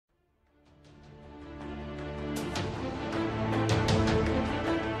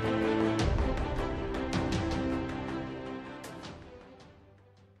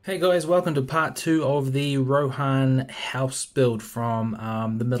Hey guys, welcome to part 2 of the Rohan House build from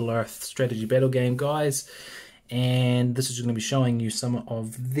the Middle-earth strategy battle game, guys. And this is going to be showing you some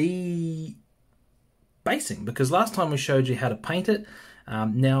of the basing, because last time we showed you how to paint it.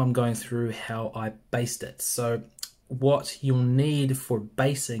 Now I'm going through how I based it. So what you'll need for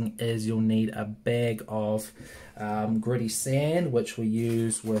basing is you'll need a bag of gritty sand, which we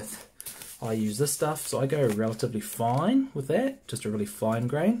use with... I use this stuff, so I go relatively fine with that, just a really fine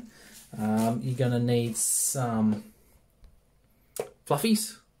grain. You're going to need some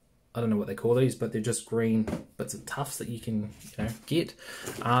fluffies. I don't know what they call these, but they're just green bits of tufts that you can get.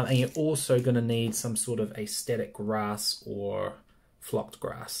 And you're also going to need some sort of a static grass or flocked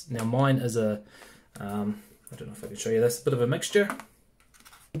grass. Now mine is a, I don't know if I can show you this, a bit of a mixture.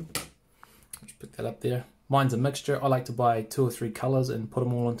 Just put that up there. Mine's a mixture. I like to buy 2 or 3 colours and put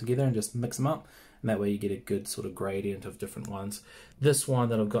them all on together and just mix them up. And that way you get a good sort of gradient of different ones. This one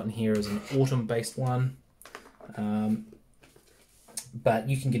that I've got in here is an autumn based one. But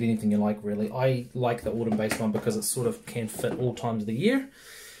you can get anything you like, really. I like the autumn based one because it sort of can fit all times of the year.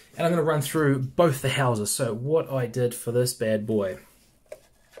 And I'm going to run through both the houses. So what I did for this bad boy,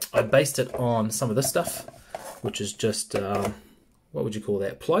 I based it on some of this stuff, which is just, what would you call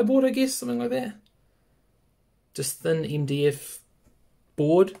that? Plyboard, I guess, something like that. Just thin MDF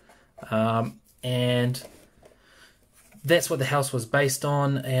board, and that's what the house was based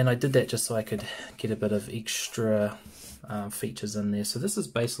on, and I did that just so I could get a bit of extra features in there. So this is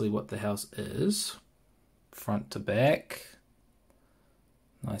basically what the house is, front to back.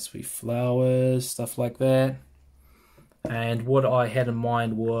 Nice wee flowers, stuff like that. And what I had in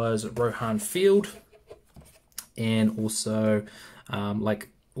mind was Rohan Field, and also like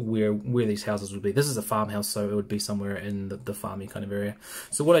where these houses would be. This is a farmhouse, so it would be somewhere in the farming kind of area.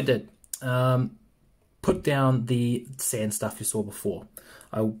 So what I did, put down the sand stuff you saw before.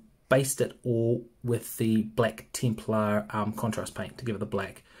 I based it all with the black Templar contrast paint to give it the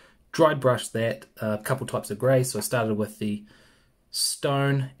black. Dried brushed that, a couple types of grey, so I started with the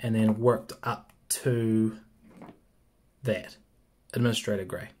stone and then worked up to that administrator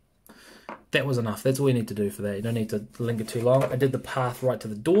grey. That was enough. That's all you need to do for that. You don't need to linger too long. I did the path right to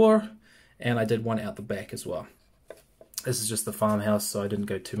the door, and I did one out the back as well. This is just the farmhouse, so I didn't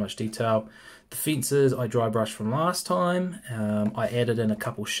go too much detail. The fences I dry brushed from last time. I added in a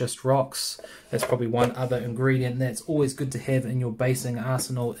couple schist rocks. That's probably one other ingredient that's always good to have in your basing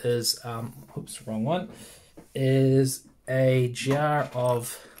arsenal is, oops, wrong one, is a jar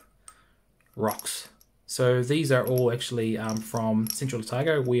of rocks. So these are all actually from Central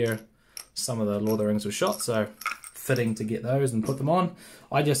Otago, where some of the Lord of the Rings were shot, so fitting to get those and put them on.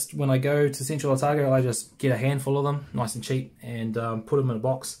 I just, when I go to Central Otago, I just get a handful of them, nice and cheap, and put them in a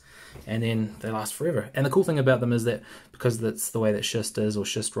box, and then they last forever. And the cool thing about them is that because that's the way that schist is, or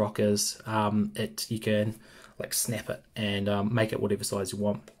schist rock is, you can like snap it and make it whatever size you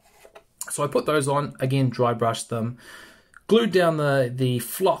want. So I put those on, again dry brushed them, glued down the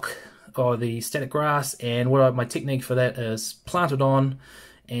flock or the static grass, and my technique for that is plant it on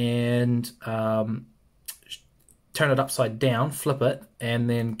and turn it upside down, flip it, and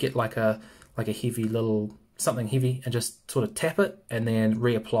then get like a heavy little something heavy and just sort of tap it and then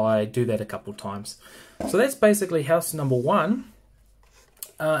reapply. Do that a couple times. So that's basically house number 1,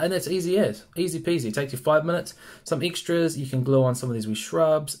 and that's easy peasy. It takes you 5 minutes. Some extras, you can glue on some of these wee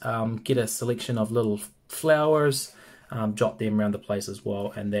shrubs, get a selection of little flowers, jot them around the place as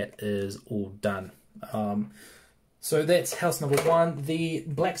well, and that is all done. So that's house number 1. The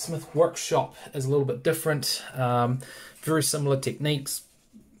blacksmith workshop is a little bit different. Very similar techniques.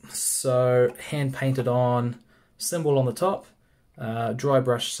 So hand painted on, symbol on the top, dry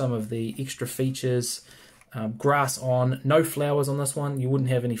brush some of the extra features, grass on, no flowers on this one. You wouldn't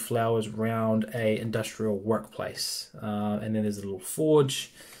have any flowers around a industrial workplace. And then there's a little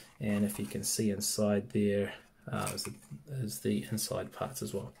forge, and if you can see inside there, is the inside parts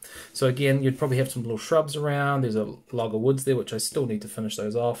as well. So again, you'd probably have some little shrubs around. There's a log of woods there, which I still need to finish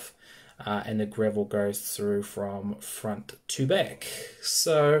those off. And the gravel goes through from front to back.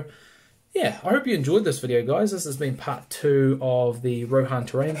 So yeah, I hope you enjoyed this video, guys. This has been part 2 of the Rohan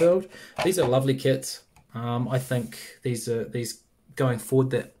terrain build. These are lovely kits. I think these going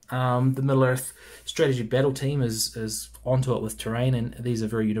forward that the Middle-earth strategy battle team is onto it with terrain, and these are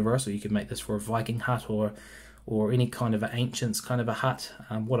very universal. You could make this for a Viking hut or any kind of an ancients kind of a hut.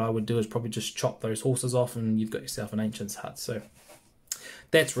 What I would do is probably just chop those horses off and you've got yourself an ancients hut. So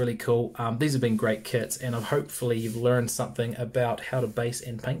that's really cool. These have been great kits, and hopefully you've learned something about how to base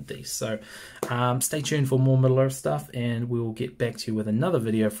and paint these. So stay tuned for more Middle-earth stuff, and we'll get back to you with another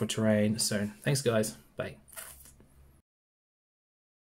video for terrain soon. Thanks guys, bye.